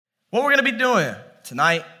What we're going to be doing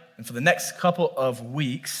tonight and for the next couple of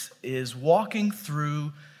weeks is walking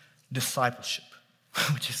through discipleship,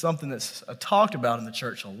 which is something that's talked about in the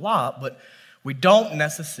church a lot, but we don't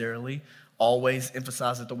necessarily always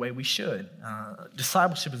emphasize it the way we should.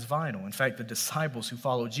 Discipleship is vital. In fact, the disciples who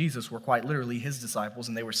followed Jesus were quite literally his disciples,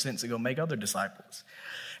 and they were sent to go make other disciples.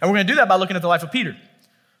 And we're going to do that by looking at the life of Peter.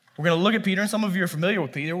 We're going to look at Peter, and some of you are familiar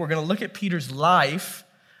with Peter. We're going to look at Peter's life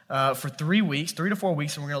for 3 weeks, 3 to 4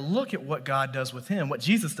 weeks, and we're going to look at what God does with him, what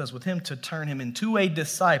Jesus does with him to turn him into a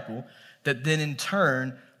disciple that then in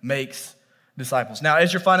turn makes disciples. Now,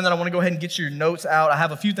 as you're finding that, I want to go ahead and get your notes out. I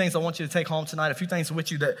have a few things I want you to take home tonight, a few things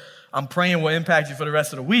with you that I'm praying will impact you for the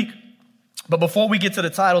rest of the week. But before we get to the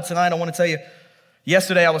title tonight, I want to tell you,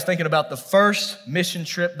 yesterday I was thinking about the first mission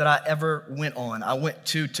trip that I ever went on. I went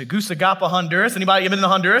to Tegucigalpa, Honduras. Anybody been to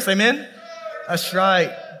Honduras? Amen? That's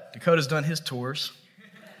right. Dakota's done his tours.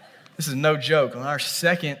 This is no joke. On our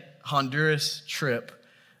second Honduras trip,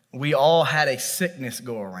 we all had a sickness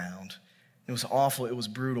go around. It was awful. It was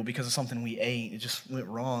brutal because of something we ate. It just went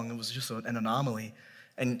wrong. It was just an anomaly.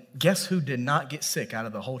 And guess who did not get sick out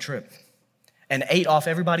of the whole trip? And ate off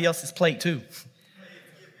everybody else's plate too.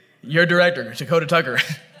 Your director, Dakota Tucker.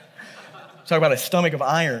 Talk about a stomach of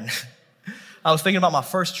iron. I was thinking about my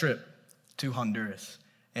first trip to Honduras.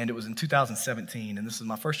 And it was in 2017, and this is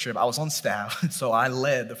my first trip. I was on staff, so I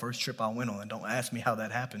led the first trip I went on. Don't ask me how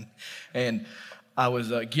that happened. And I was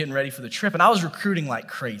getting ready for the trip, and I was recruiting like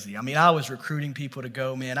crazy. I mean, I was recruiting people to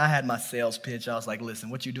go, man. I had my sales pitch. I was like, listen,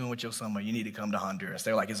 what you doing with your summer? You need to come to Honduras.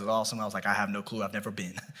 They were like, is it awesome? I was like, I have no clue. I've never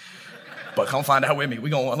been. But come find out with me.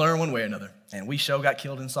 We're going to learn one way or another. And we got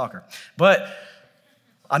killed in soccer. But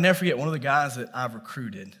I'll never forget, one of the guys that I've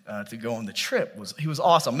recruited to go on the trip, he was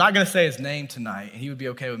awesome. I'm not going to say his name tonight, and he would be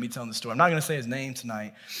okay with me telling the story. I'm not going to say his name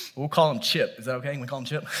tonight. We'll call him Chip. Is that okay? Can we call him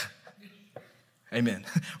Chip? Amen.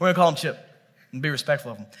 We're going to call him Chip and be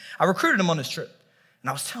respectful of him. I recruited him on this trip, and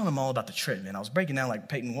I was telling him all about the trip, man. I was breaking down, like,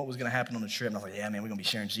 Peyton, what was going to happen on the trip. And I was like, yeah, man, we're going to be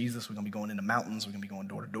sharing Jesus. We're going to be going in the mountains. We're going to be going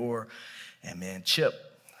door to door. And, man, Chip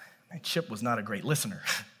was not a great listener.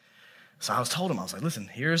 So I told him, I was like, listen,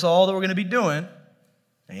 here's all that we're going to be doing.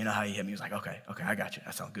 And you know how he hit me? He was like, okay, I got you.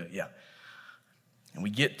 That sounds good, yeah. And we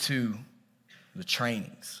get to the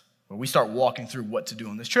trainings where we start walking through what to do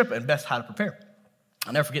on this trip and best how to prepare.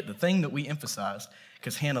 I'll never forget the thing that we emphasized,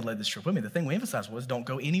 because Hannah led this trip with me, the thing we emphasized was don't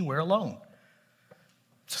go anywhere alone.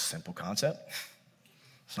 It's a simple concept.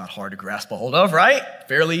 It's not hard to grasp a hold of, right?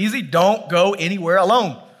 Fairly easy. Don't go anywhere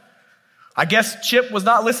alone. I guess Chip was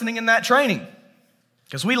not listening in that training,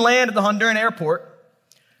 because we land at the Honduran airport,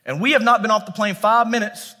 and we have not been off the plane 5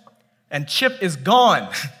 minutes, and Chip is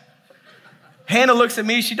gone. Hannah looks at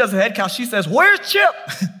me. She does a head count. She says, where's Chip?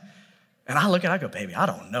 And I look at her, I go, baby, I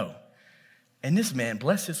don't know. And this man,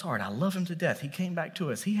 bless his heart, I love him to death. He came back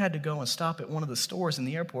to us. He had to go and stop at one of the stores in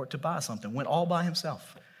the airport to buy something. Went all by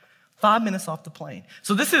himself. 5 minutes off the plane.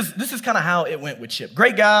 So this is kind of how it went with Chip.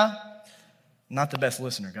 Great guy, not the best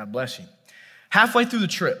listener. God bless you. Halfway through the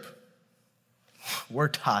trip, we're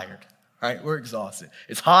tired. Right? We're exhausted.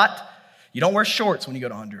 It's hot. You don't wear shorts when you go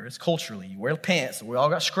to Honduras, culturally. You wear pants. So we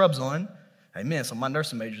all got scrubs on. Amen. So my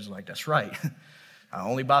nursing majors are like, that's right. I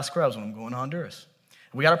only buy scrubs when I'm going to Honduras.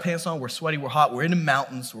 We got our pants on. We're sweaty. We're hot. We're in the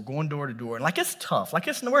mountains. We're going door to door. And like, it's tough. Like,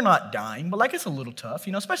 we're not dying, but like, it's a little tough,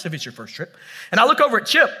 especially if it's your first trip. And I look over at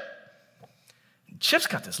Chip. Chip's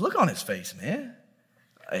got this look on his face, man.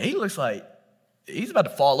 He looks like he's about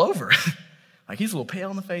to fall over. Like, he's a little pale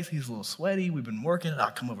in the face. He's a little sweaty. We've been working.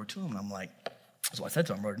 I come over to him, and I'm like, that's what I said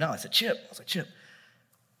to him. I wrote it down. I said, Chip. I was like, Chip,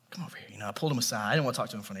 come over here. I pulled him aside. I didn't want to talk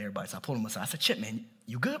to him in front of everybody, so I pulled him aside. I said, Chip, man,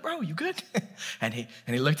 you good, bro? You good? And he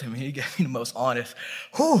looked at me. He gave me the most honest,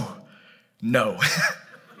 no.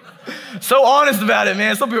 So honest about it,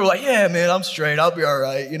 man. Some people were like, yeah, man, I'm straight. I'll be all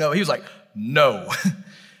right. He was like, no.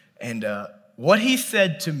 And what he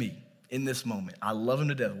said to me in this moment, I love him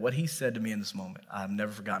to death. What he said to me in this moment, I've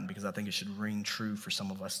never forgotten, because I think it should ring true for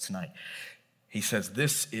some of us tonight. He says,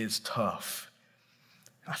 this is tough.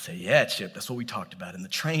 I say, yeah, Chip, that's what we talked about in the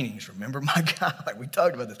trainings. Remember, my guy? Like, we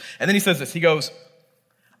talked about this. And then he says this. He goes,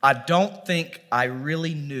 I don't think I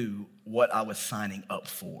really knew what I was signing up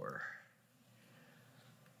for.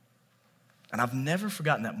 And I've never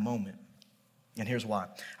forgotten that moment. And here's why.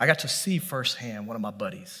 I got to see firsthand one of my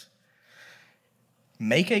buddies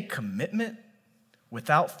make a commitment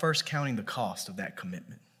without first counting the cost of that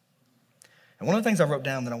commitment. And one of the things I wrote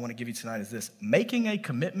down that I want to give you tonight is this. Making a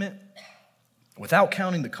commitment without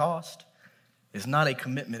counting the cost is not a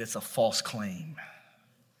commitment, it's a false claim.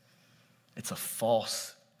 It's a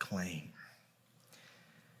false claim.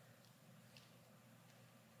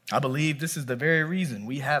 I believe this is the very reason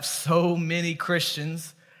we have so many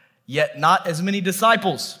Christians yet not as many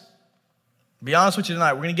disciples. Be honest with you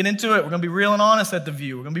tonight. We're going to get into it. We're going to be real and honest at the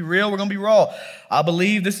View. We're going to be real. We're going to be raw. I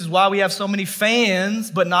believe this is why we have so many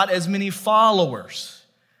fans, but not as many followers.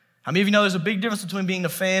 How many of you know there's a big difference between being a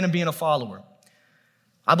fan and being a follower?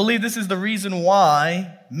 I believe this is the reason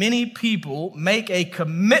why many people make a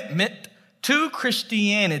commitment to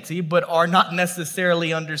Christianity, but are not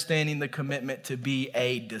necessarily understanding the commitment to be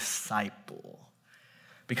a disciple.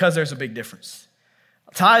 Because there's a big difference.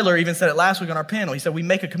 Tyler even said it last week on our panel. He said we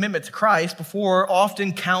make a commitment to Christ before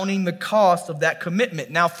often counting the cost of that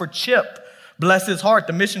commitment. Now for Chip, bless his heart,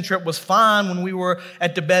 the mission trip was fine when we were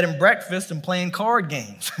at the bed and breakfast and playing card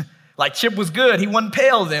games. Like Chip was good. He wasn't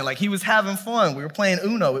pale then. Like he was having fun. We were playing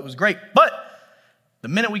Uno. It was great. But the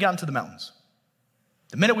minute we got into the mountains,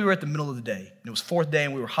 the minute we were at the middle of the day, and it was fourth day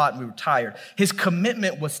and we were hot and we were tired, his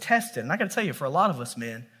commitment was tested. And I got to tell you, for a lot of us,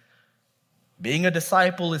 man, being a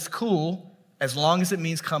disciple is cool as long as it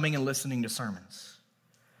means coming and listening to sermons,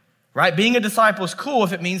 right? Being a disciple is cool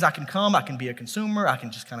if it means I can come, I can be a consumer, I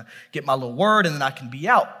can just kind of get my little word and then I can be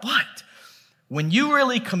out. But when you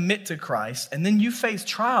really commit to Christ and then you face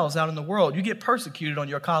trials out in the world, you get persecuted on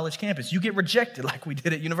your college campus, you get rejected like we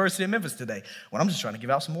did at University of Memphis today, when I'm just trying to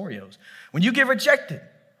give out some Oreos. When you get rejected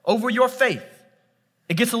over your faith,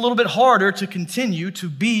 it gets a little bit harder to continue to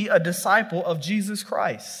be a disciple of Jesus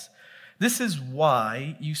Christ. This is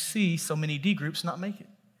why you see so many D groups not make it.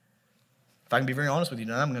 If I can be very honest with you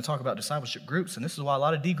tonight, I'm going to talk about discipleship groups, and this is why a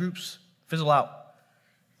lot of D groups fizzle out,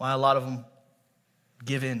 why a lot of them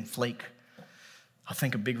give in, flake. I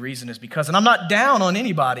think a big reason is because, and I'm not down on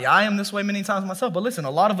anybody, I am this way many times myself, but listen,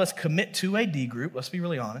 a lot of us commit to a D group, let's be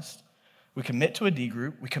really honest. We commit to a D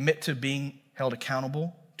group, we commit to being held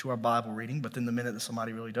accountable to our Bible reading, but then the minute that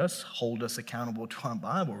somebody really does hold us accountable to our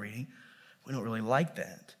Bible reading, we don't really like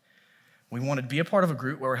that. We want to be a part of a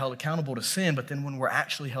group where we're held accountable to sin, but then when we're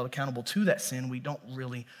actually held accountable to that sin, we don't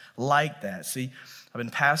really like that. See, I've been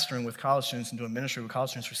pastoring with college students and doing ministry with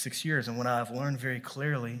college students for 6 years, and what I've learned very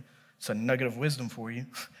clearly, it's a nugget of wisdom for you,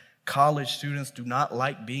 college students do not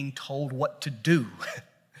like being told what to do.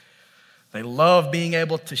 They love being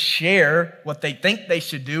able to share what they think they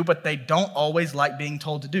should do, but they don't always like being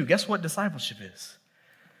told to do. Guess what discipleship is?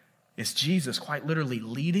 It's Jesus quite literally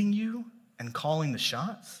leading you and calling the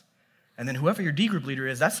shots. And then whoever your D group leader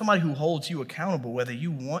is, that's somebody who holds you accountable whether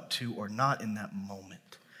you want to or not in that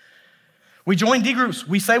moment. We join D groups.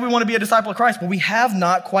 We say we want to be a disciple of Christ, but we have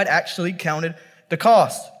not quite actually counted the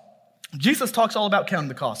cost. Jesus talks all about counting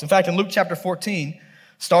the cost. In fact, in Luke chapter 14,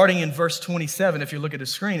 starting in verse 27, if you look at the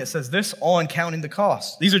screen, it says this on counting the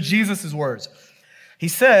cost. These are Jesus' words. He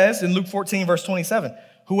says in Luke 14, verse 27,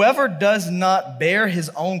 whoever does not bear his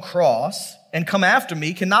own cross and come after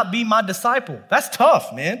me cannot be my disciple. That's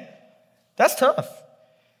tough, man. That's tough.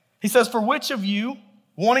 He says, for which of you,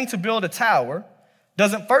 wanting to build a tower,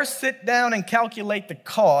 doesn't first sit down and calculate the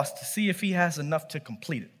cost to see if he has enough to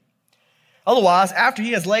complete it? Otherwise, after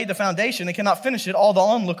he has laid the foundation and cannot finish it, all the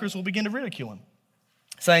onlookers will begin to ridicule him,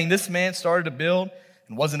 saying, this man started to build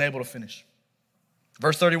and wasn't able to finish.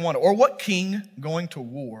 Verse 31, or what king going to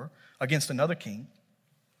war against another king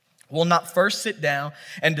will not first sit down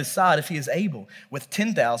and decide if he is able with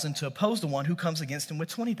 10,000 to oppose the one who comes against him with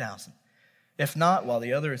 20,000? If not, while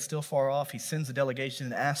the other is still far off, he sends a delegation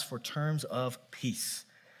and asks for terms of peace.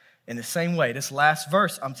 In the same way, this last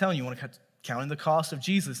verse, I'm telling you, when counting the cost of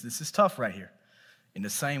Jesus, this is tough right here. In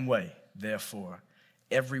the same way, therefore,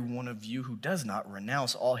 every one of you who does not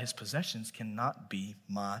renounce all his possessions cannot be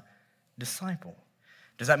my disciple.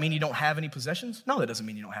 Does that mean you don't have any possessions? No, that doesn't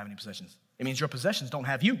mean you don't have any possessions. It means your possessions don't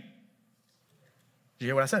have you. Did you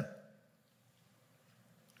hear what I said?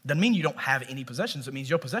 Doesn't mean you don't have any possessions. It means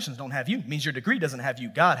your possessions don't have you. It means your degree doesn't have you.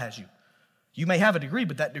 God has you. You may have a degree,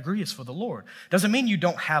 but that degree is for the Lord. Doesn't mean you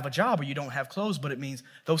don't have a job or you don't have clothes, but it means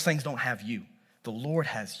those things don't have you. The Lord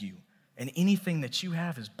has you. And anything that you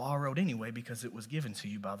have is borrowed anyway because it was given to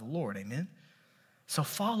you by the Lord. Amen? So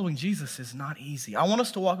following Jesus is not easy. I want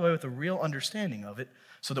us to walk away with a real understanding of it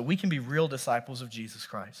so that we can be real disciples of Jesus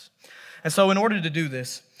Christ. And so in order to do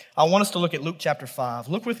this, I want us to look at Luke chapter 5.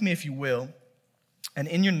 Look with me if you will. And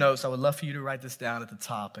in your notes, I would love for you to write this down at the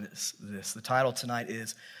top. And it's this. The title tonight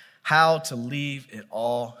is How to Leave It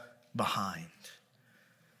All Behind.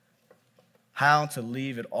 How to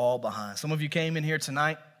leave it all behind. Some of you came in here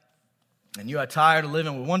tonight and you are tired of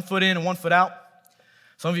living with one foot in and one foot out.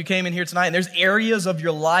 Some of you came in here tonight and there's areas of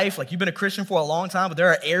your life, like you've been a Christian for a long time, but there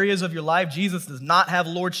are areas of your life Jesus does not have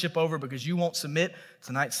lordship over because you won't submit.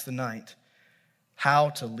 Tonight's the night.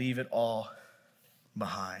 How to leave it all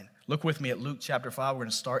behind. Look with me at Luke chapter 5. We're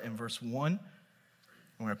going to start in verse 1.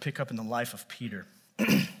 We're going to pick up in the life of Peter.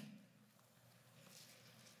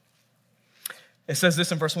 It says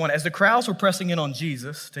this in verse 1, as the crowds were pressing in on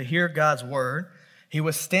Jesus to hear God's word, he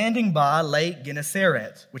was standing by Lake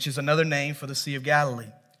Gennesaret, which is another name for the Sea of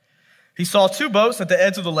Galilee. He saw two boats at the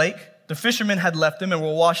edge of the lake. The fishermen had left them and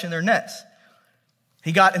were washing their nets.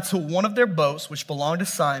 He got into one of their boats, which belonged to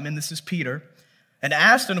Simon, this is Peter, and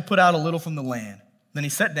asked him to put out a little from the land. Then he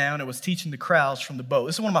sat down and was teaching the crowds from the boat.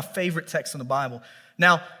 This is one of my favorite texts in the Bible.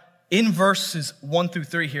 Now, in verses 1 through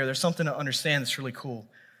 3 here, there's something to understand that's really cool.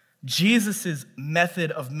 Jesus'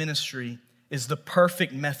 method of ministry is the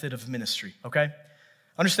perfect method of ministry, okay?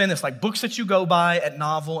 Understand this, like books that you go by at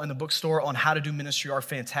Novel and the bookstore on how to do ministry are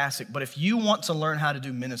fantastic, but if you want to learn how to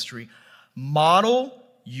do ministry, model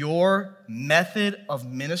your method of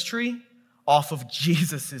ministry off of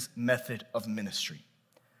Jesus' method of ministry,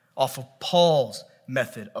 off of Paul's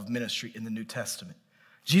method of ministry in the New Testament.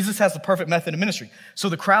 Jesus has the perfect method of ministry. So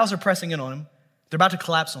the crowds are pressing in on him. They're about to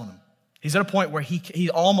collapse on him. He's at a point where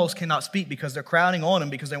he almost cannot speak because they're crowding on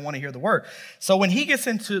him because they want to hear the word. So when he gets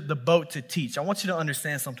into the boat to teach, I want you to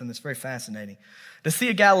understand something that's very fascinating. The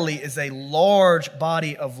Sea of Galilee is a large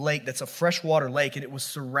body of lake that's a freshwater lake, and it was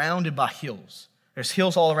surrounded by hills. There's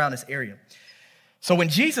hills all around this area. So when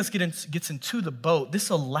Jesus gets into the boat,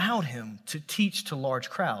 this allowed him to teach to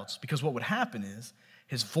large crowds because what would happen is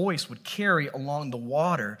his voice would carry along the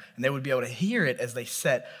water, and they would be able to hear it as they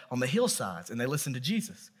sat on the hillsides and they listened to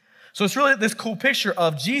Jesus. So it's really this cool picture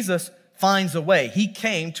of Jesus finds a way. He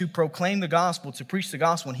came to proclaim the gospel, to preach the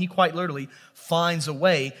gospel, and he quite literally finds a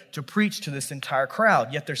way to preach to this entire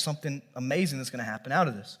crowd. Yet there's something amazing that's going to happen out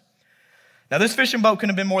of this. Now, this fishing boat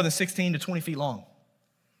couldn't have been more than 16 to 20 feet long.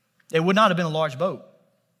 It would not have been a large boat.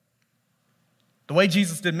 The way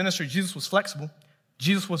Jesus did ministry, Jesus was flexible.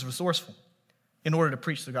 Jesus was resourceful in order to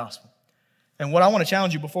preach the gospel. And what I want to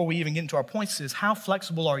challenge you before we even get into our points is, how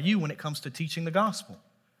flexible are you when it comes to teaching the gospel?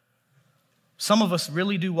 Some of us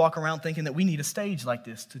really do walk around thinking that we need a stage like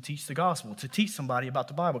this to teach the gospel, to teach somebody about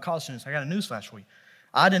the Bible. College students, I got a newsflash for you.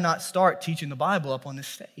 I did not start teaching the Bible up on this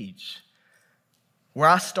stage. Where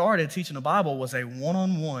I started teaching the Bible was a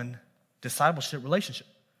one-on-one discipleship relationship.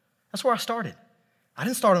 That's where I started. I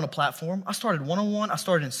didn't start on a platform. I started one-on-one. I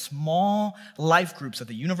started in small life groups at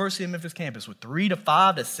the University of Memphis campus with 3 to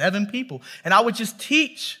 5 to 7 people. And I would just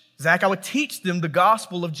teach, Zach, I would teach them the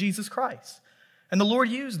gospel of Jesus Christ. And the Lord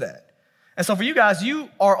used that. And so for you guys, you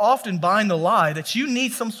are often buying the lie that you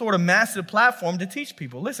need some sort of massive platform to teach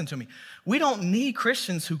people. Listen to me. We don't need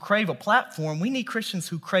Christians who crave a platform. We need Christians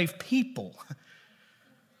who crave people.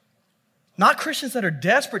 Not Christians that are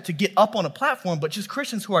desperate to get up on a platform, but just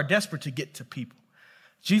Christians who are desperate to get to people.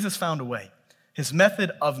 Jesus found a way. His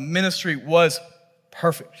method of ministry was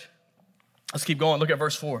perfect. Let's keep going. Look at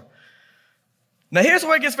verse 4. Now here's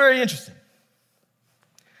where it gets very interesting.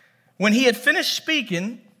 When he had finished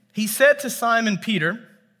speaking, he said to Simon Peter,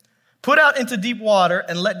 put out into deep water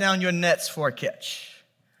and let down your nets for a catch.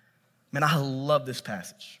 Man, I love this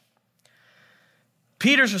passage.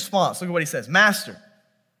 Peter's response, look at what he says. Master,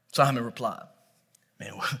 Simon replied,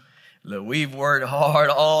 man, look, we've worked hard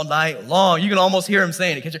all night long. You can almost hear him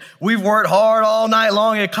saying it. We've worked hard all night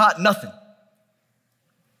long and caught nothing.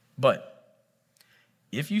 But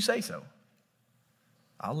if you say so,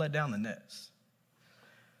 I'll let down the nets.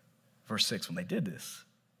 Verse 6, when they did this,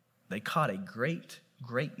 they caught a great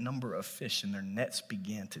number of fish, and their nets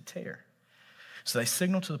began to tear. So they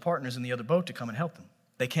signaled to the partners in the other boat to come and help them.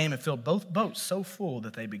 They came and filled both boats so full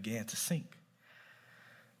that they began to sink.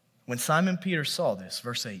 When Simon Peter saw this,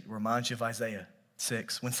 verse 8 reminds you of Isaiah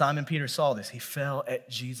 6. When Simon Peter saw this, he fell at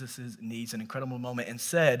Jesus' knees, an incredible moment, and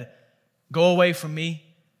said, go away from me,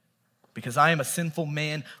 because I am a sinful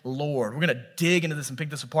man, Lord. We're going to dig into this and pick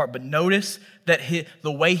this apart, but notice that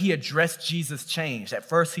the way he addressed Jesus changed. At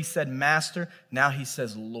first he said Master, now he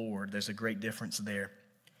says Lord. There's a great difference there.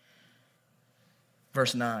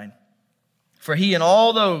 Verse 9, for he and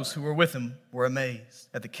all those who were with him were amazed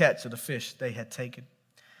at the catch of the fish they had taken.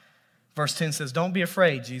 Verse 10 says, don't be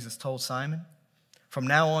afraid, Jesus told Simon. From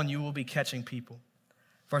now on you will be catching people.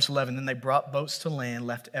 Verse 11, then they brought boats to land,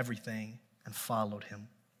 left everything, and followed him.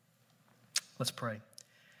 Let's pray.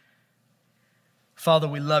 Father,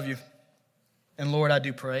 we love you. And Lord, I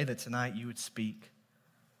do pray that tonight you would speak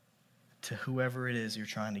to whoever it is you're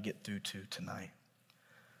trying to get through to tonight.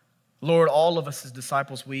 Lord, all of us as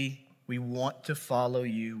disciples, we want to follow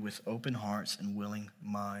you with open hearts and willing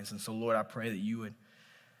minds. And so, Lord, I pray that you would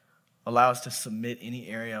allow us to submit any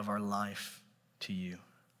area of our life to you.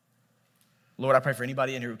 Lord, I pray for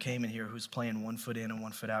anybody in here who came in here who's playing one foot in and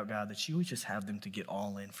one foot out, God, that you would just have them to get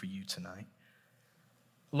all in for you tonight.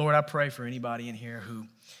 Lord, I pray for anybody in here who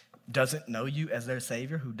doesn't know you as their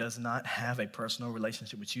Savior, who does not have a personal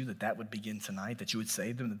relationship with you, that would begin tonight, that you would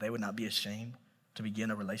save them, that they would not be ashamed to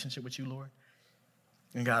begin a relationship with you, Lord.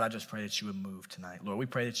 And God, I just pray that you would move tonight. Lord, we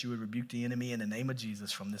pray that you would rebuke the enemy in the name of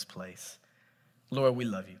Jesus from this place. Lord, we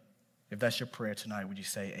love you. If that's your prayer tonight, would you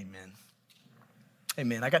say amen?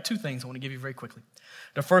 Amen. I got two things I want to give you very quickly.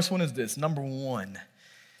 The first one is this. Number one,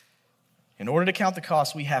 in order to count the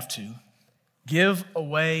cost, we have to give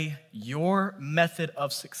away your method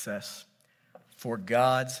of success for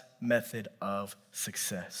God's method of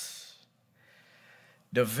success.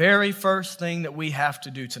 The very first thing that we have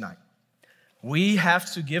to do tonight, we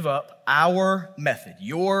have to give up our method,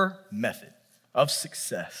 your method of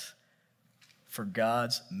success for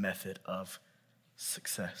God's method of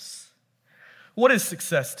success. What is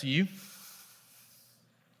success to you?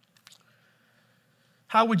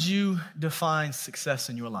 How would you define success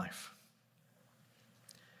in your life?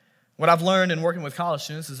 What I've learned in working with college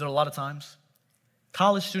students is that a lot of times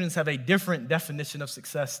college students have a different definition of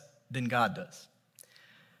success than God does.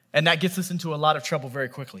 And that gets us into a lot of trouble very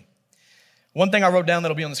quickly. One thing I wrote down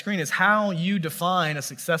that'll be on the screen is how you define a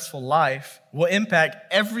successful life will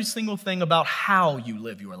impact every single thing about how you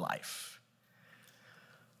live your life.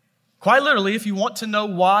 Quite literally, if you want to know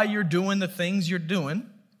why you're doing the things you're doing,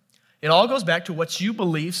 it all goes back to what you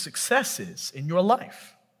believe success is in your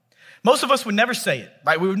life. Most of us would never say it,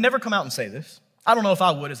 right? We would never come out and say this. I don't know if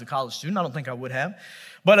I would as a college student. I don't think I would have.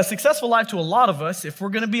 But a successful life to a lot of us, if we're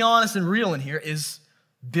going to be honest and real in here, is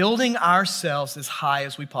building ourselves as high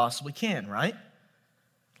as we possibly can, right?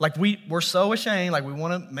 Like we're so ashamed, like we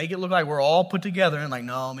want to make it look like we're all put together and like,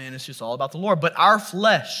 no, man, it's just all about the Lord. But our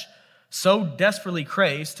flesh so desperately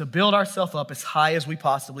craves to build ourselves up as high as we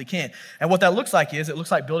possibly can. And what that looks like is it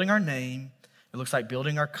looks like building our name. It looks like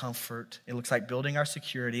building our comfort. It looks like building our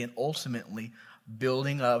security and ultimately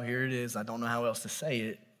building up, here it is, I don't know how else to say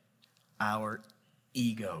it, our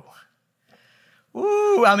ego.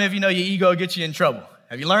 Ooh, how many of you know your ego gets you in trouble?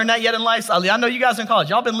 Have you learned that yet in life? I know you guys in college.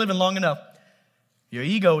 Y'all been living long enough. Your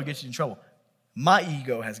ego will get you in trouble. My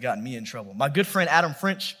ego has gotten me in trouble. My good friend Adam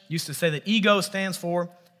French used to say that ego stands for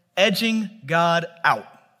edging God out.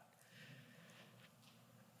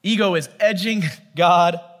 Ego is edging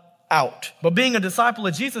God out. But being a disciple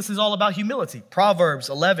of Jesus is all about humility. Proverbs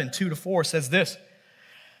 11:2-4 says this: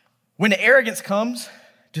 when arrogance comes,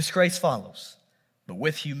 disgrace follows, but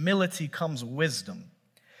with humility comes wisdom.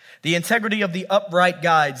 The integrity of the upright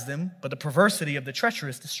guides them, but the perversity of the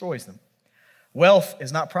treacherous destroys them. Wealth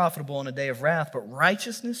is not profitable in a day of wrath, but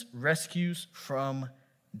righteousness rescues from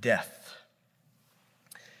death.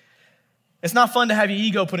 It's not fun to have your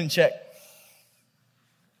ego put in check.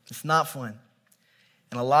 It's not fun.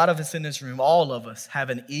 And a lot of us in this room, all of us, have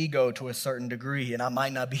an ego to a certain degree. And I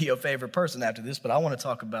might not be your favorite person after this, but I want to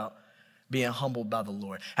talk about being humbled by the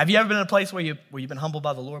Lord. Have you ever been in a place where you've been humbled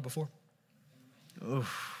by the Lord before?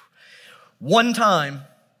 Oof. One time,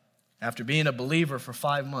 after being a believer for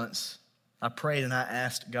 5 months, I prayed and I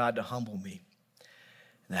asked God to humble me.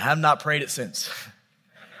 And I have not prayed it since.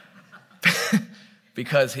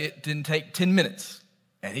 Because it didn't take 10 minutes,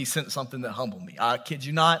 and he sent something that humbled me. I kid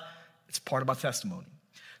you not, it's part of my testimony.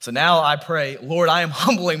 So now I pray, Lord, I am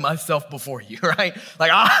humbling myself before you, right?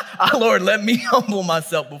 Like, Lord, let me humble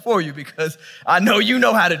myself before you because I know you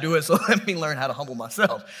know how to do it, so let me learn how to humble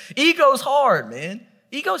myself. Ego's hard, man.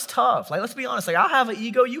 Ego's tough. Like, let's be honest. Like, I have an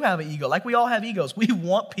ego, you have an ego. Like, we all have egos. We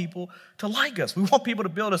want people to like us. We want people to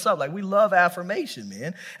build us up. Like, we love affirmation,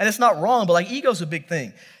 man. And it's not wrong, but like, ego's a big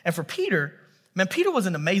thing. And for Peter, man, Peter was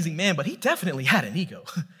an amazing man, but he definitely had an ego.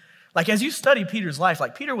 Like, as you study Peter's life,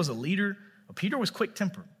 like, Peter was a leader, but Peter was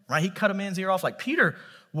quick-tempered, right? He cut a man's ear off. Like, Peter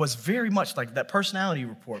was very much like that personality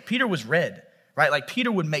report. Peter was red, right? Like,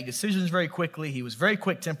 Peter would make decisions very quickly. He was very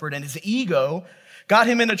quick-tempered, and his ego got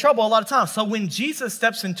him into trouble a lot of times. So when Jesus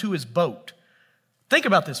steps into his boat, think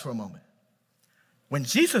about this for a moment. When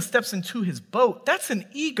Jesus steps into his boat, that's an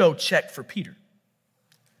ego check for Peter.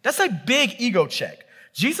 That's a big ego check.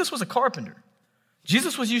 Jesus was a carpenter.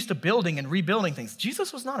 Jesus was used to building and rebuilding things.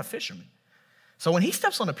 Jesus was not a fisherman. So when he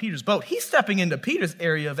steps onto Peter's boat, he's stepping into Peter's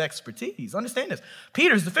area of expertise. Understand this.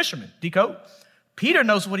 Peter's the fisherman. Decode. Peter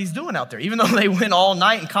knows what he's doing out there. Even though they went all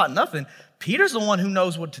night and caught nothing, Peter's the one who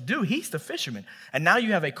knows what to do. He's the fisherman. And now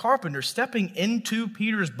you have a carpenter stepping into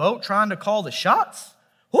Peter's boat trying to call the shots.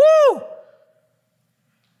 Woo!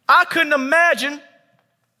 I couldn't imagine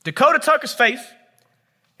Dakota Tucker's face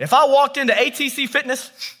if I walked into ATC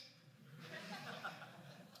Fitness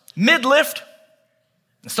mid-lift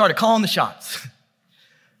and started calling the shots.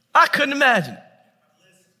 I couldn't imagine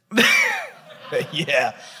it.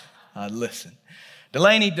 Yeah, I'd listen.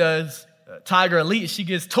 Delaney does Tiger Elite. She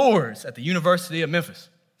gives tours at the University of Memphis.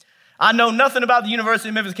 I know nothing about the University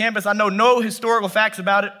of Memphis campus. I know no historical facts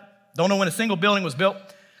about it. Don't know when a single building was built.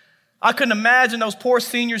 I couldn't imagine those poor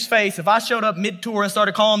seniors' face if I showed up mid-tour and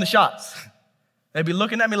started calling the shots. They'd be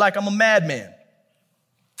looking at me like I'm a madman.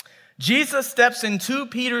 Jesus steps into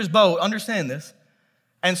Peter's boat, understand this,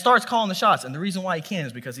 and starts calling the shots. And the reason why he can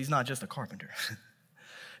is because he's not just a carpenter.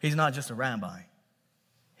 He's not just a rabbi.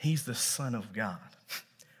 He's the Son of God.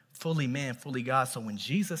 Fully man, fully God. So when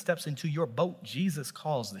Jesus steps into your boat, Jesus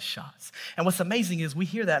calls the shots. And what's amazing is we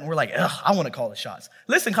hear that and we're like, ugh, I want to call the shots.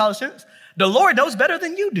 Listen, college students, the Lord knows better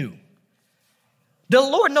than you do. The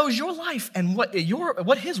Lord knows your life and what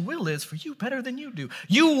his will is for you better than you do.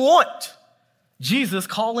 You want Jesus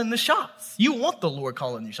calling the shots. You want the Lord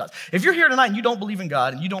calling the shots. If you're here tonight and you don't believe in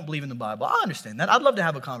God and you don't believe in the Bible, I understand that. I'd love to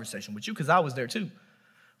have a conversation with you because I was there too.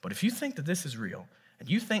 But if you think that this is real, and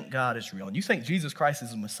you think God is real, and you think Jesus Christ is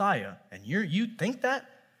the Messiah, and you think that,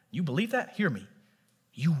 you believe that, hear me.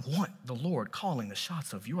 You want the Lord calling the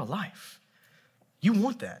shots of your life. You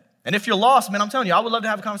want that. And if you're lost, man, I'm telling you, I would love to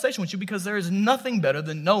have a conversation with you because there is nothing better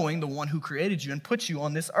than knowing the one who created you and put you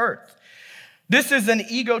on this earth. This is an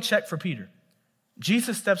ego check for Peter.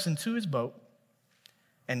 Jesus steps into his boat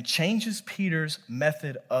and changes Peter's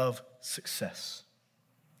method of success.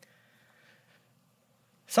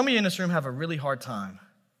 Some of you in this room have a really hard time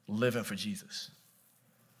living for Jesus.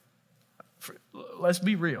 Let's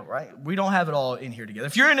be real, right? We don't have it all in here together.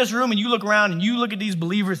 If you're in this room and you look around and you look at these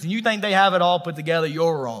believers and you think they have it all put together,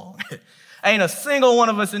 you're wrong. Ain't a single one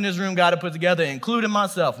of us in this room got it put together, including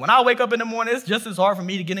myself. When I wake up in the morning, it's just as hard for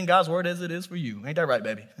me to get in God's word as it is for you. Ain't that right,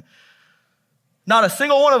 baby? Not a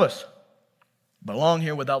single one of us belong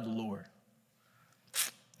here without the Lord.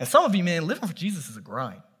 And some of you, man, living for Jesus is a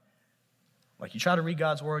grind. Like you try to read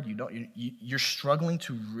God's word, you're struggling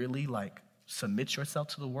to really like submit yourself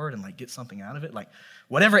to the word and like get something out of it. Like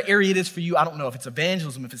whatever area it is for you, I don't know if it's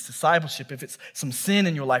evangelism, if it's discipleship, if it's some sin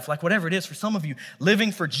in your life, like whatever it is, for some of you,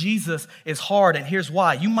 living for Jesus is hard. And here's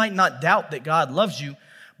why. You might not doubt that God loves you,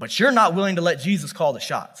 but you're not willing to let Jesus call the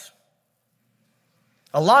shots.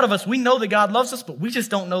 A lot of us, we know that God loves us, but we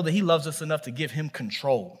just don't know that he loves us enough to give him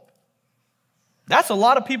control. That's a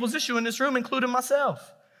lot of people's issue in this room, including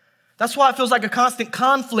myself. That's why it feels like a constant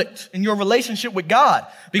conflict in your relationship with God,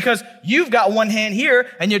 because you've got one hand here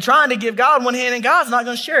and you're trying to give God one hand and God's not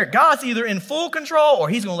going to share it. God's either in full control or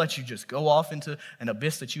he's going to let you just go off into an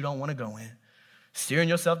abyss that you don't want to go in, steering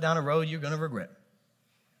yourself down a road you're going to regret.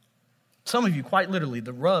 Some of you, quite literally,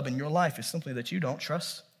 the rub in your life is simply that you don't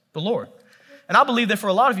trust the Lord. And I believe that for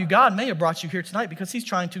a lot of you, God may have brought you here tonight because he's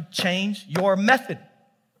trying to change your method.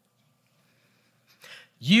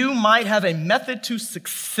 You might have a method to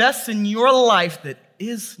success in your life that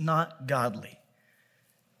is not godly.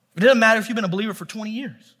 It doesn't matter if you've been a believer for 20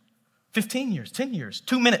 years, 15 years, 10 years,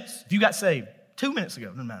 2 minutes. If you got saved 2 minutes ago,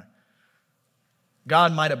 it doesn't matter.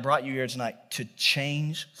 God might have brought you here tonight to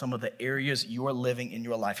change some of the areas you're living in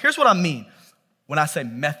your life. Here's what I mean when I say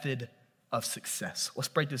method of success. Let's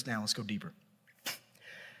break this down. Let's go deeper.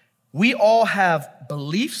 We all have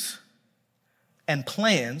beliefs and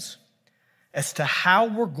plans as to how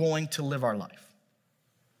we're going to live our life,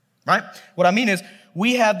 right? What I mean is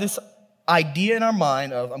we have this idea in our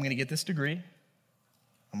mind of, I'm going to get this degree,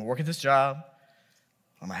 I'm going to work at this job,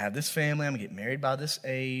 I'm going to have this family, I'm going to get married by this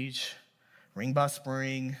age, ring by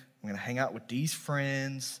spring, I'm going to hang out with these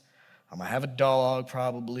friends, I'm going to have a dog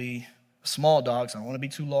probably, a small dog, so I don't want to be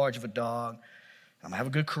too large of a dog, I'm going to have a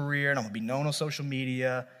good career, and I'm going to be known on social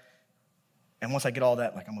media, and once I get all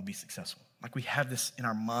that, like I'm going to be successful. Like we have this in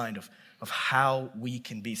our mind of how we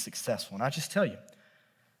can be successful. And I just tell you,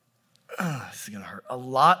 this is going to hurt. A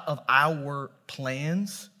lot of our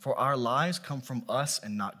plans for our lives come from us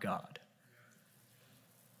and not God.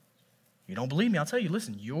 You don't believe me? I'll tell you,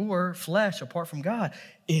 listen, your flesh apart from God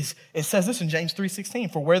it says this in James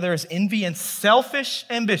 3:16, for where there is envy and selfish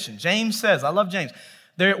ambition, James says, I love James,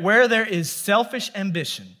 where there is selfish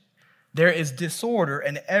ambition, there is disorder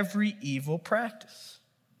and every evil practice.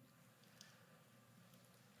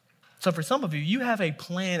 So for some of you, you have a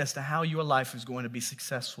plan as to how your life is going to be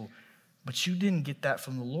successful, but you didn't get that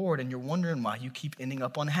from the Lord, and you're wondering why you keep ending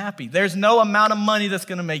up unhappy. There's no amount of money that's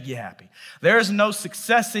going to make you happy. There's no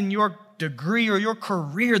success in your degree or your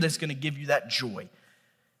career that's going to give you that joy.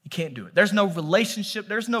 You can't do it. There's no relationship.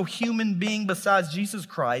 There's no human being besides Jesus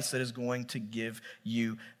Christ that is going to give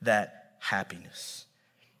you that happiness.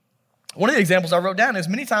 One of the examples I wrote down is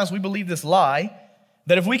many times we believe this lie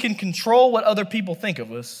that if we can control what other people think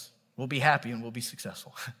of us, we'll be happy and we'll be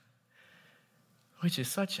successful, which is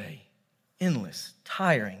such a endless,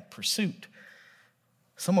 tiring pursuit.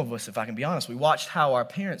 Some of us, if I can be honest, we watched how our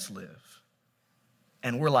parents live.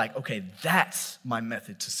 And we're like, okay, that's my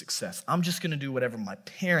method to success. I'm just going to do whatever my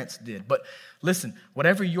parents did. But listen,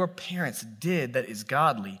 whatever your parents did that is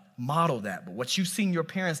godly, model that. But what you've seen your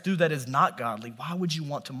parents do that is not godly, why would you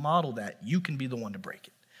want to model that? You can be the one to break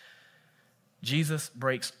it. Jesus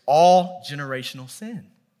breaks all generational sin.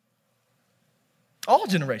 All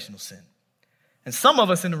generational sin. And some of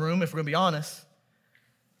us in the room, if we're going to be honest,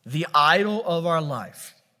 the idol of our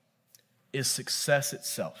life is success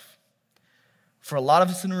itself. For a lot of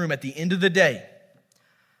us in the room, at the end of the day,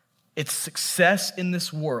 it's success in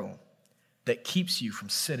this world that keeps you from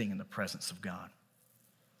sitting in the presence of God.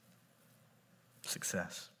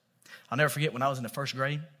 Success. I'll never forget when I was in the first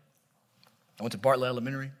grade, I went to Bartlett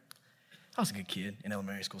Elementary. I was a good kid in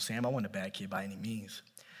elementary school, Sam. I wasn't a bad kid by any means.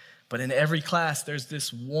 But in every class, there's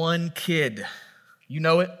this one kid. You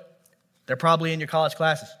know it. They're probably in your college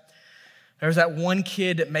classes. There's that one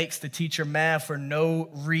kid that makes the teacher mad for no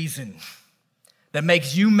reason. That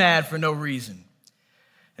makes you mad for no reason.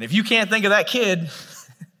 And if you can't think of that kid,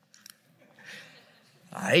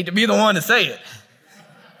 I hate to be the one to say it.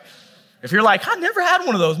 If you're like, I never had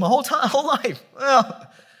one of those my whole life. Well,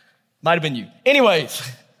 might have been you.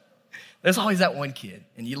 Anyways, there's always that one kid,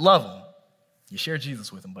 and you love him. You share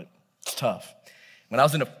Jesus with him, but it's tough. When I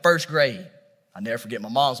was in the first grade, I'll never forget, my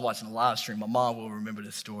mom was watching a live stream. My mom will remember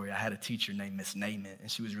this story. I had a teacher named Miss Naaman, and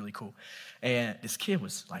she was really cool. And this kid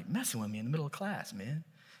was like messing with me in the middle of class, man.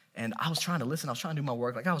 And I was trying to listen. I was trying to do my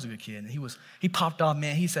work like I was a good kid. And he popped off,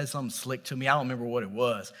 man. He said something slick to me. I don't remember what it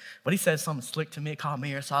was. But he said something slick to me. It caught me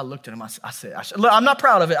here. So I looked at him. I said, look, I'm not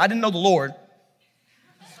proud of it. I didn't know the Lord.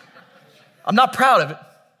 I'm not proud of it.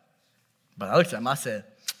 But I looked at him. I said,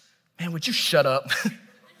 man, would you shut up?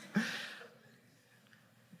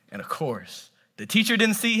 And of course, the teacher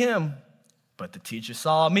didn't see him, but the teacher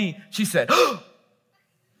saw me. She said, oh,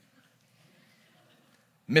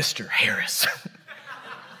 Mr. Harris.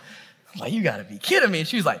 I'm like, you gotta be kidding me. And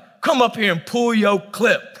she was like, come up here and pull your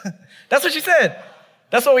clip. That's what she said.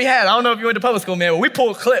 That's what we had. I don't know if you went to public school, man, but we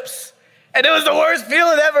pulled clips. And it was the worst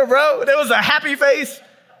feeling ever, bro. There was a happy face.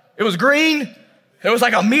 It was green. There was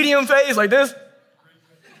like a medium face like this.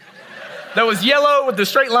 That was yellow with the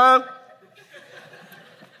straight line.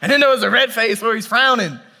 And then there was a red face where he's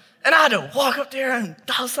frowning. And I had to walk up there, and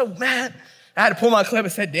I was so mad. I had to pull my clip. It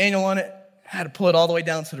said Daniel on it. I had to pull it all the way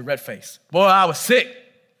down to the red face. Boy, I was sick.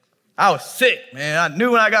 I was sick, man. I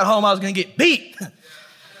knew when I got home I was going to get beat.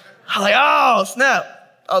 I was like, oh, snap.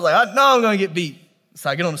 I was like, I know I'm going to get beat. So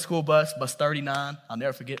I get on the school bus, bus 39. I'll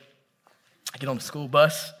never forget. I get on the school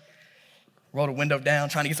bus, roll the window down,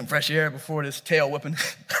 trying to get some fresh air before this tail whipping.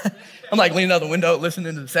 I'm like leaning out the window,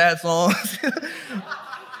 listening to the sad songs.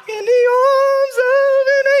 In the arms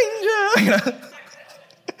of an angel.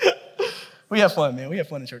 We have fun, man. We have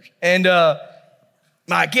fun in church. And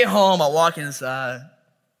I get home, I walk inside.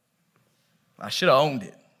 I should have owned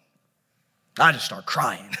it. I just start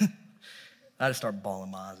crying. I just start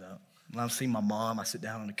bawling my eyes out. When I see my mom, I sit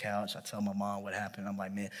down on the couch. I tell my mom what happened. I'm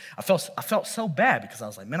like, man, I felt so bad because I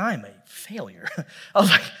was like, man, I am a failure. I was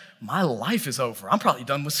like, my life is over. I'm probably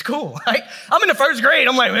done with school. Right? I'm in the first grade.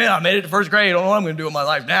 I'm like, man, I made it to first grade. I don't know what I'm going to do with my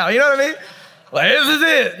life now. You know what I mean? Like, this is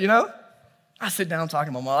it, you know? I sit down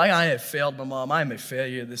talking to my mom. Like, I have failed my mom. I am a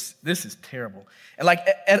failure. This is terrible. And like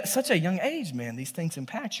at such a young age, man, these things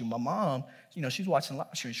impact you. My mom, you know, she's watching live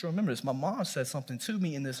stream. She'll remember this. My mom said something to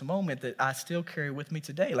me in this moment that I still carry with me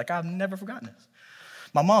today. Like, I've never forgotten this.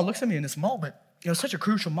 My mom looks at me in this moment. It was such a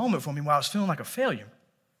crucial moment for me where I was feeling like a failure.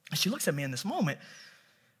 And she looks at me in this moment,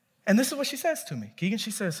 and this is what she says to me. Keegan,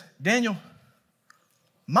 she says, Daniel,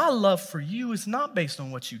 my love for you is not based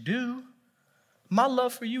on what you do. My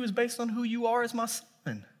love for you is based on who you are as my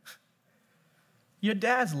son. Your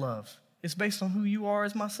dad's love is based on who you are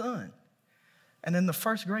as my son. And in the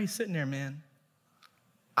first grade sitting there, man,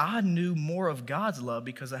 I knew more of God's love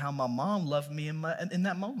because of how my mom loved me in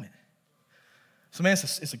that moment. So, man,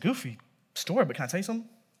 it's a goofy story, but can I tell you something?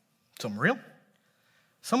 Something real?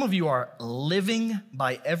 Some of you are living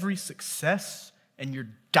by every success, and you're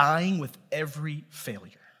dying with every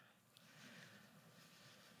failure.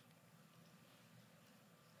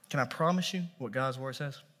 Can I promise you what God's word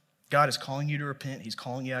says? God is calling you to repent. He's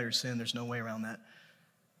calling you out of your sin. There's no way around that.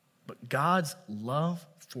 But God's love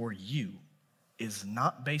for you is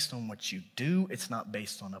not based on what you do. It's not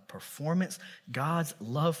based on a performance. God's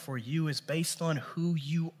love for you is based on who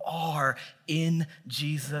you are in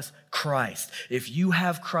Jesus Christ. If you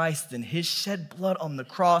have Christ, then his shed blood on the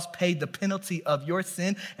cross paid the penalty of your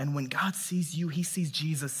sin. And when God sees you, he sees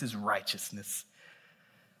Jesus' righteousness.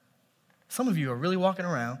 Some of you are really walking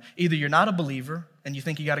around. Either you're not a believer and you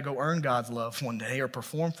think you got to go earn God's love one day or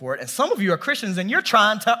perform for it. And some of you are Christians and you're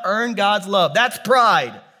trying to earn God's love. That's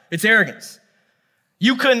pride. It's arrogance.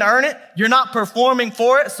 You couldn't earn it. You're not performing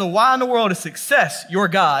for it. So why in the world is success your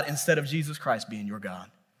God instead of Jesus Christ being your God?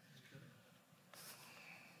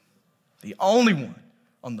 The only one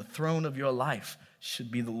on the throne of your life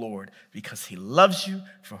should be the Lord, because he loves you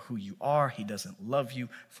for who you are. He doesn't love you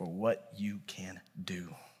for what you can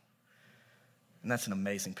do. And that's an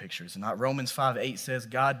amazing picture, is it not? Romans 5:8 says,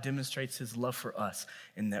 God demonstrates his love for us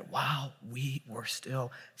in that while we were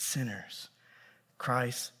still sinners,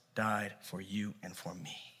 Christ died for you and for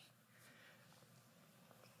me.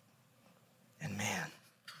 And man,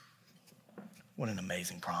 what an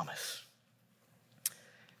amazing promise.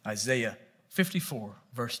 Isaiah 54,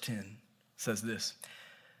 verse 10 says this: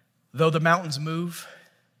 though the mountains move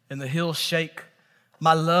and the hills shake,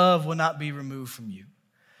 my love will not be removed from you,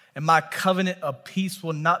 and my covenant of peace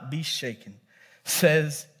will not be shaken,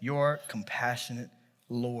 says your compassionate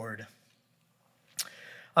Lord.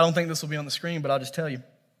 I don't think this will be on the screen, but I'll just tell you.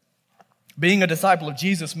 Being a disciple of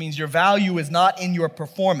Jesus means your value is not in your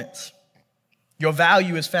performance. Your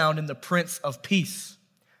value is found in the Prince of Peace.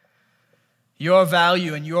 Your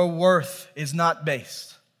value and your worth is not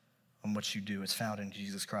based on what you do. It's found in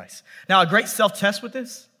Jesus Christ. Now, a great self-test with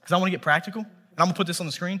this, because I want to get practical, and I'm going to put this on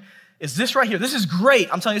the screen, is this right here. This is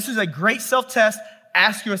great. I'm telling you, this is a great self-test.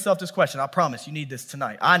 Ask yourself this question. I promise you need this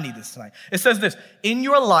tonight. I need this tonight. It says this: in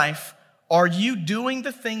your life, are you doing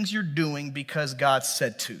the things you're doing because God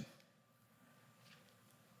said to?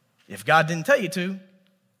 If God didn't tell you to,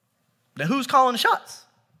 then who's calling the shots?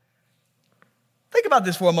 Think about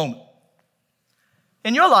this for a moment.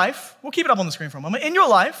 In your life, we'll keep it up on the screen for a moment. In your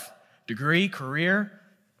life, degree, career,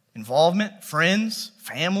 involvement, friends,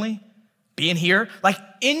 family, being here, like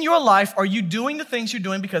in your life, are you doing the things you're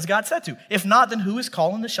doing because God said to? If not, then who is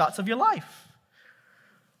calling the shots of your life?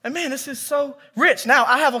 And man, this is so rich. Now,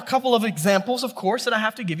 I have a couple of examples, of course, that I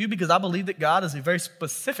have to give you because I believe that God is a very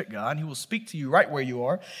specific God. He will speak to you right where you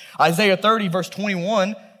are. Isaiah 30, verse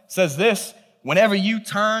 21 says this: whenever you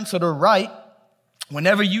turn to the right,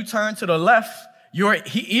 whenever you turn to the left, your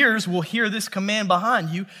ears will hear this command behind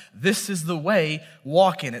you. This is the way,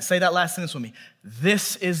 walk in it. Say that last sentence with me.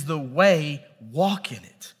 This is the way, walk in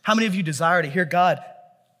it. How many of you desire to hear God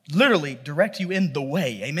literally direct you in the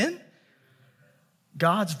way? Amen?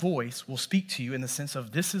 God's voice will speak to you in the sense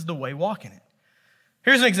of this is the way, walk in it.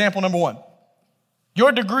 Here's an example, number one.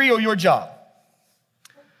 Your degree or your job.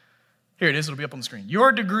 Here it is, it'll be up on the screen.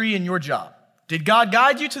 Your degree and your job. Did God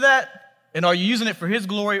guide you to that? And are you using it for his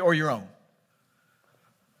glory or your own?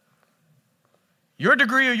 Your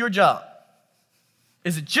degree or your job.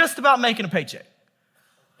 Is it just about making a paycheck?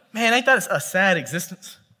 Man, ain't that a sad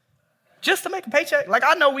existence? Just to make a paycheck? Like,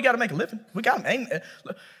 I know we got to make a living.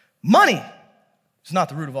 Money is not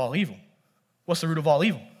the root of all evil. What's the root of all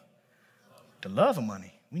evil? The love of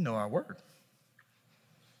money. We know our word.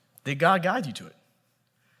 Did God guide you to it?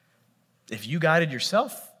 If you guided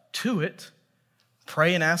yourself to it,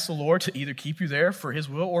 pray and ask the Lord to either keep you there for his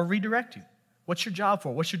will or redirect you. What's your job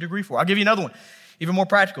for? What's your degree for? I'll give you another one, even more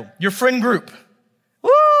practical. Your friend group.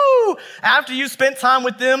 Woo! After you spent time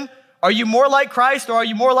with them, are you more like Christ or are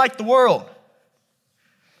you more like the world?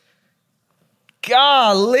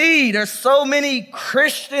 Golly, there's so many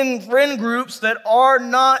Christian friend groups that are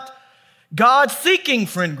not God-seeking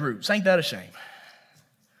friend groups. Ain't that a shame?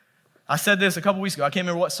 I said this a couple weeks ago. I can't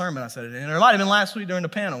remember what sermon I said it in. It might have been last week during the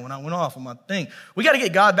panel when I went off on my thing. We got to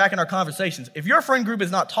get God back in our conversations. If your friend group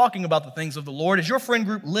is not talking about the things of the Lord, is your friend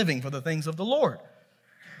group living for the things of the Lord?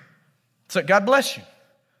 So God bless you.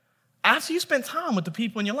 After you spend time with the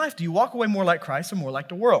people in your life, do you walk away more like Christ or more like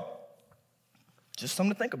the world? Just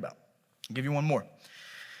something to think about. I'll give you one more.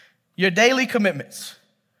 Your daily commitments.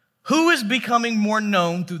 Who is becoming more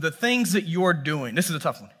known through the things that you're doing? This is a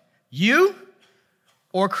tough one. You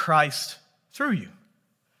or Christ through you?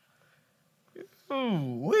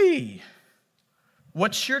 Ooh-wee.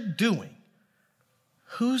 What you're doing,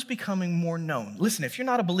 who's becoming more known? Listen, if you're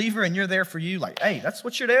not a believer and you're there for you, like, hey, that's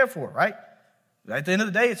what you're there for, right? At the end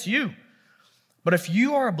of the day, it's you. But if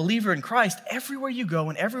you are a believer in Christ, everywhere you go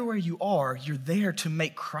and everywhere you are, you're there to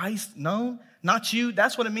make Christ known, not you.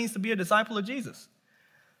 That's what it means to be a disciple of Jesus.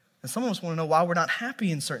 And some of us want to know why we're not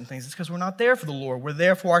happy in certain things. It's because we're not there for the Lord. We're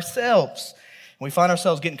there for ourselves. And we find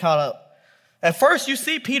ourselves getting caught up. At first, you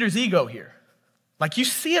see Peter's ego here. Like, you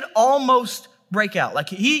see it almost break out. Like,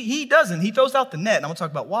 he doesn't. He throws out the net, and I'm going to talk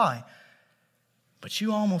about why. But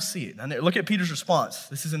you almost see it. Now, look at Peter's response.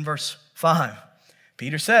 This is in verse 5.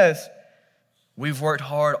 Peter says, we've worked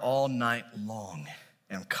hard all night long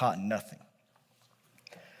and caught nothing.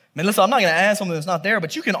 Man, listen, I'm not going to add something that's not there,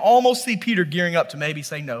 but you can almost see Peter gearing up to maybe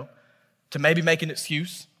say no, to maybe make an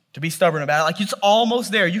excuse, to be stubborn about it. Like, it's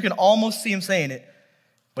almost there. You can almost see him saying it,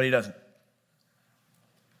 but he doesn't.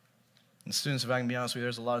 And students, if I can be honest with you,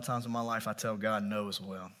 there's a lot of times in my life I tell God no as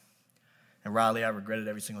well. And Riley, I regret it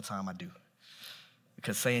every single time I do.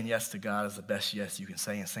 Because saying yes to God is the best yes you can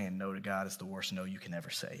say, and saying no to God is the worst no you can ever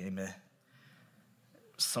say. Amen.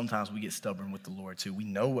 Sometimes we get stubborn with the Lord too. We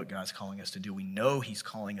know what God's calling us to do. We know he's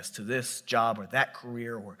calling us to this job or that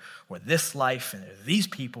career or this life and these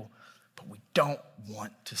people, but we don't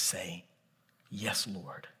want to say, yes,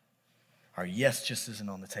 Lord. Our yes just isn't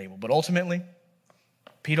on the table. But ultimately,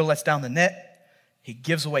 Peter lets down the net. He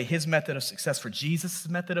gives away his method of success for Jesus'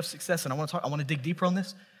 method of success. And I want to dig deeper on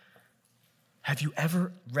this. Have you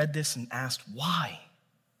ever read this and asked why?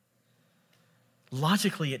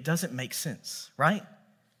 Logically, it doesn't make sense, right?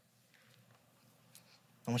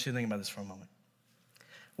 I want you to think about this for a moment.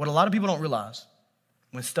 What a lot of people don't realize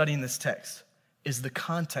when studying this text is the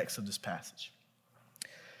context of this passage.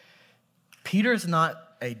 Peter is not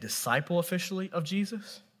a disciple officially of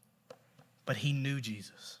Jesus, but he knew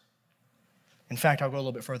Jesus. In fact, I'll go a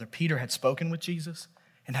little bit further. Peter had spoken with Jesus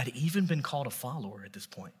and had even been called a follower at this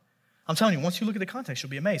point. I'm telling you, once you look at the context, you'll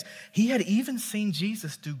be amazed. He had even seen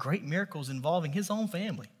Jesus do great miracles involving his own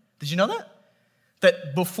family. Did you know that?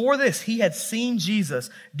 That before this, he had seen Jesus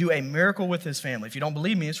do a miracle with his family. If you don't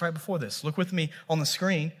believe me, it's right before this. Look with me on the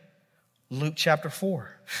screen, Luke chapter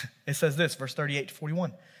 4. It says this, verse 38 to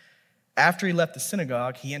 41. After he left the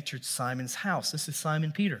synagogue, he entered Simon's house. This is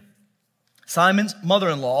Simon Peter. Simon's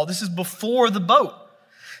mother-in-law, this is before the boat.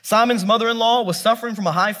 Simon's mother-in-law was suffering from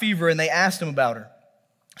a high fever, and they asked him about her.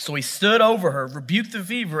 So he stood over her, rebuked the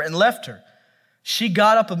fever, and left her. She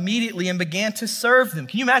got up immediately and began to serve them.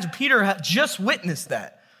 Can you imagine? Peter had just witnessed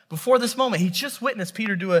that. Before this moment, he just witnessed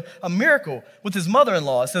Peter do a miracle with his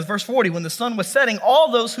mother-in-law. It says, verse 40, when the sun was setting,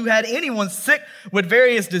 all those who had anyone sick with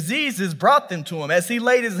various diseases brought them to him. As he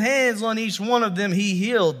laid his hands on each one of them, he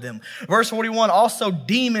healed them. Verse 41, also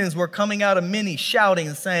demons were coming out of many, shouting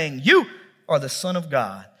and saying, you are the Son of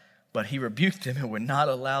God. But he rebuked them and would not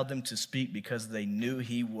allow them to speak because they knew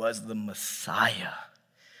he was the Messiah.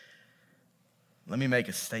 Let me make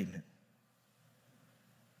a statement.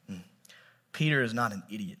 Peter is not an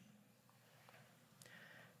idiot.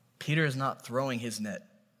 Peter is not throwing his net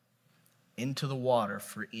into the water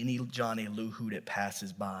for any Johnny Lou who that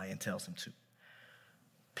passes by and tells him to.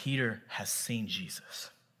 Peter has seen Jesus.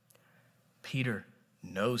 Peter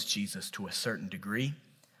knows Jesus to a certain degree.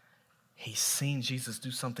 He's seen Jesus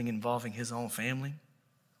do something involving his own family.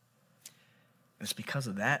 And it's because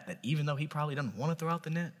of that even though he probably doesn't want to throw out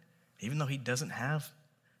the net, even though he doesn't have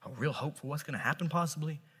a real hope for what's going to happen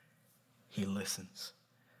possibly, he listens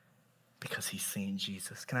because he's seen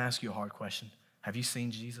Jesus. Can I ask you a hard question? Have you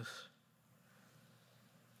seen Jesus?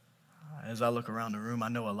 As I look around the room, I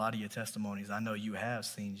know a lot of your testimonies. I know you have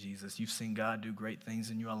seen Jesus. You've seen God do great things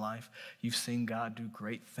in your life. You've seen God do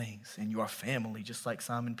great things in your family, just like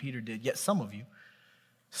Simon Peter did. Yet some of you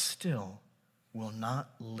still will not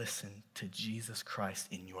listen to Jesus Christ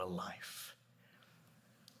in your life.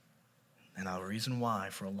 And the reason why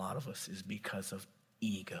for a lot of us is because of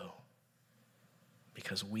ego.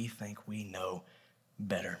 Because we think we know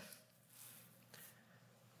better.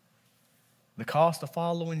 The cost of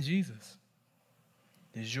following Jesus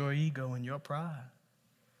is your ego and your pride.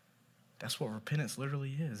 That's what repentance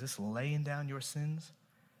literally is. It's laying down your sins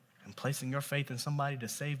and placing your faith in somebody to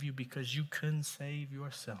save you because you couldn't save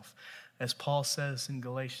yourself. As Paul says in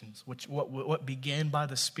Galatians, what began by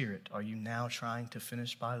the Spirit, are you now trying to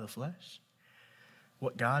finish by the flesh?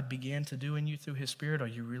 What God began to do in you through his Spirit, are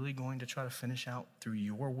you really going to try to finish out through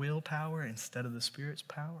your willpower instead of the Spirit's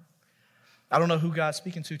power? I don't know who God's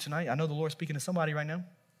speaking to tonight. I know the Lord's speaking to somebody right now.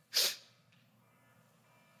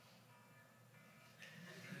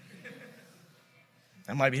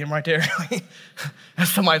 That might be him right there.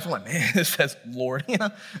 Somebody's like, man, it says Lord, you know.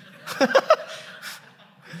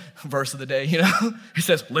 Verse of the day, you know. He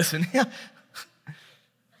says, listen.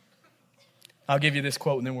 I'll give you this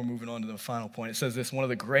quote and then we're moving on to the final point. It says this, one of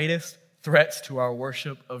the greatest threats to our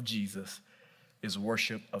worship of Jesus is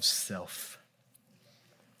worship of self.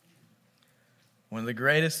 One of the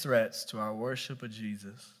greatest threats to our worship of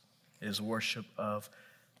Jesus is worship of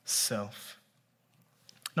self.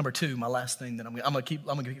 Number two, my last thing that I'm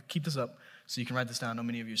gonna keep this up so you can write this down. I know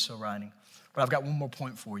many of you are still writing, but I've got one more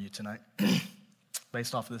point for you tonight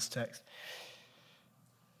based off of this text.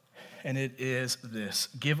 And it is this: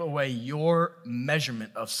 give away your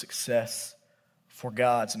measurement of success for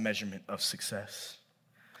God's measurement of success.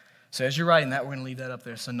 So as you're writing that, we're gonna leave that up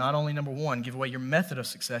there. So not only number one, give away your method of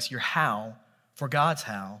success, your how, for God's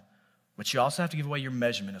how, but you also have to give away your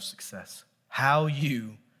measurement of success. How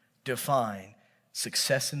you define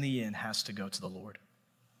success in the end has to go to the Lord.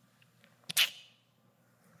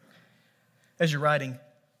 As you're writing,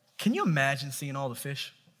 can you imagine seeing all the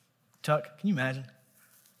fish? Tuck, can you imagine?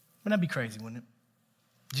 Wouldn't that be crazy, wouldn't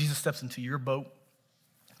it? Jesus steps into your boat,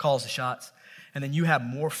 calls the shots, and then you have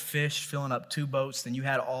more fish filling up 2 boats than you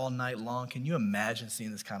had all night long. Can you imagine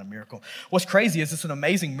seeing this kind of miracle? What's crazy is it's an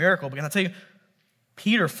amazing miracle, but can I tell you,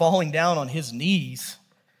 Peter falling down on his knees,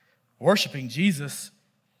 worshiping Jesus,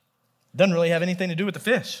 doesn't really have anything to do with the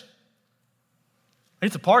fish.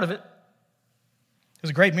 It's a part of it. It was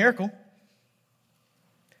a great miracle.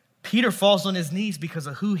 Peter falls on his knees because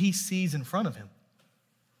of who he sees in front of him.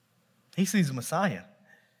 He sees the Messiah.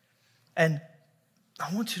 And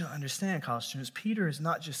I want you to understand, college students, Peter is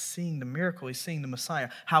not just seeing the miracle, he's seeing the Messiah.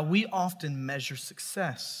 How we often measure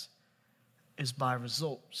success is by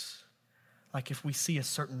results. Like if we see a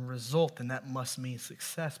certain result, then that must mean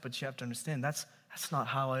success. But you have to understand, that's not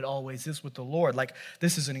how it always is with the Lord. Like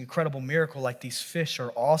this is an incredible miracle. Like these fish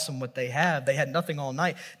are awesome what they have. They had nothing all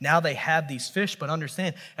night. Now they have these fish. But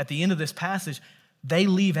understand, at the end of this passage, they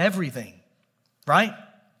leave everything, right?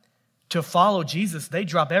 To follow Jesus, they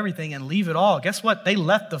drop everything and leave it all. Guess what? They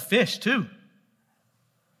left the fish too.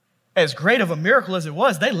 As great of a miracle as it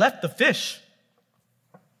was, they left the fish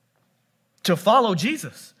to follow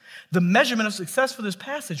Jesus. The measurement of success for this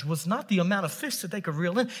passage was not the amount of fish that they could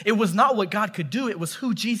reel in. It was not what God could do. It was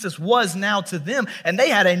who Jesus was now to them. And they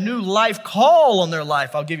had a new life call on their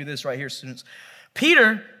life. I'll give you this right here, students.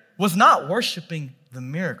 Peter was not worshiping the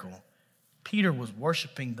miracle. Peter was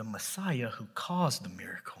worshiping the Messiah who caused the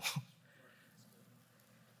miracle.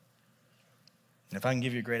 And if I can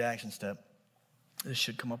give you a great action step, this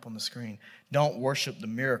should come up on the screen. Don't worship the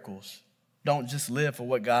miracles. Don't just live for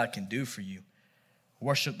what God can do for you.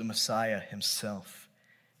 Worship the Messiah himself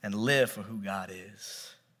and live for who God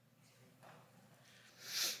is.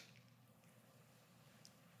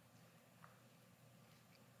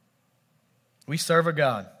 We serve a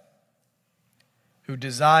God who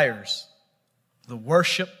desires the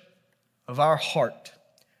worship of our heart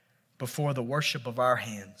before the worship of our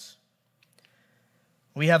hands.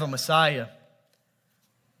 We have a Messiah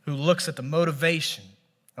who looks at the motivation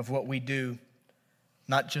of what we do,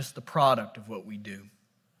 not just the product of what we do.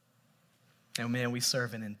 And man, we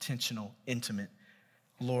serve an intentional, intimate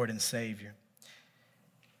Lord and Savior.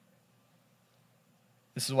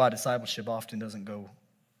 This is why discipleship often doesn't go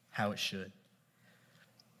how it should.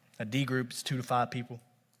 A D group is 2 to 5 people.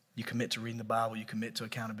 You commit to reading the Bible, you commit to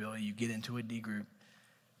accountability, you get into a D group,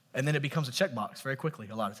 and then it becomes a checkbox very quickly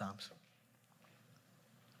a lot of times.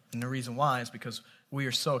 And the reason why is because we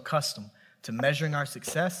are so accustomed to measuring our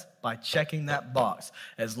success by checking that box.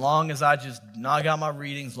 As long as I just knock out my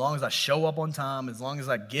reading, as long as I show up on time, as long as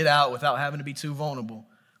I get out without having to be too vulnerable,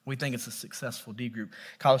 we think it's a successful D group.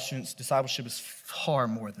 College students, discipleship is far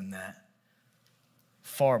more than that.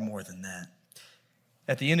 Far more than that.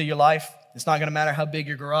 At the end of your life, it's not going to matter how big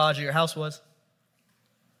your garage or your house was.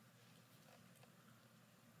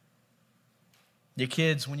 Your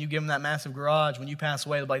kids, when you give them that massive garage, when you pass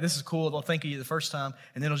away, they'll be like, this is cool. They'll think of you the first time,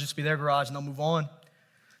 and then it'll just be their garage, and they'll move on.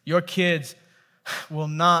 Your kids will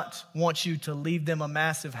not want you to leave them a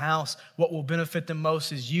massive house. What will benefit them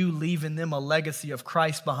most is you leaving them a legacy of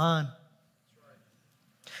Christ behind.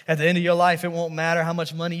 At the end of your life, it won't matter how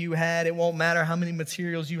much money you had. It won't matter how many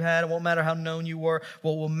materials you had. It won't matter how known you were.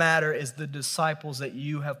 What will matter is the disciples that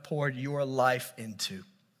you have poured your life into.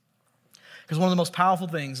 Because one of the most powerful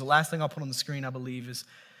things, the last thing I'll put on the screen, I believe, is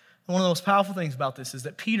one of the most powerful things about this is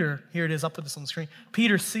that Peter, here it is, I'll put this on the screen.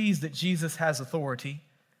 Peter sees that Jesus has authority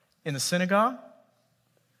in the synagogue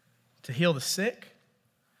to heal the sick,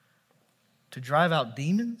 to drive out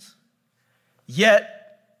demons.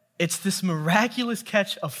 Yet, it's this miraculous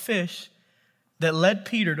catch of fish that led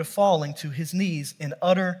Peter to falling to his knees in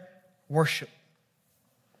utter worship.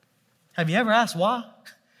 Have you ever asked why?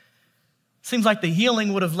 Seems like the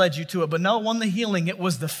healing would have led you to it, but no, it wasn't the healing, it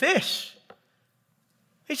was the fish.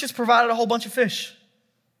 He's just provided a whole bunch of fish.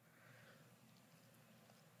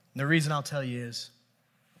 And the reason I'll tell you is,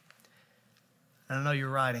 and I know you're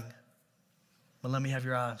writing, but let me have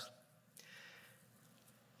your eyes.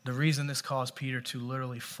 The reason this caused Peter to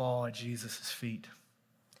literally fall at Jesus' feet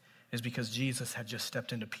is because Jesus had just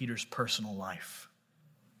stepped into Peter's personal life.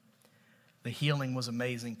 The healing was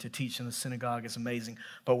amazing. To teach in the synagogue is amazing.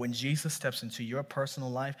 But when Jesus steps into your personal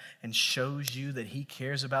life and shows you that he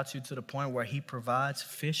cares about you to the point where he provides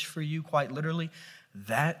fish for you, quite literally,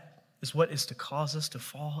 that is what is to cause us to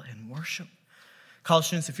fall in worship. College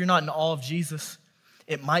students, if you're not in awe of Jesus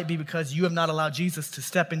It might be because you have not allowed Jesus to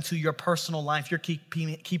step into your personal life. You're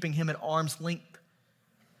keeping him at arm's length.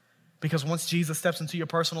 Because once Jesus steps into your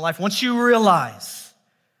personal life, once you realize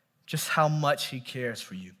just how much he cares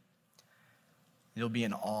for you, you'll be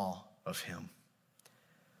in awe of him.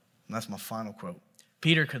 And that's my final quote.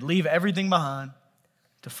 Peter could leave everything behind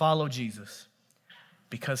to follow Jesus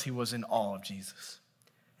because he was in awe of Jesus.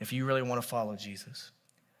 If you really want to follow Jesus,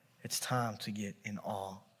 it's time to get in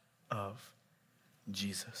awe of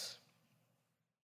Jesus.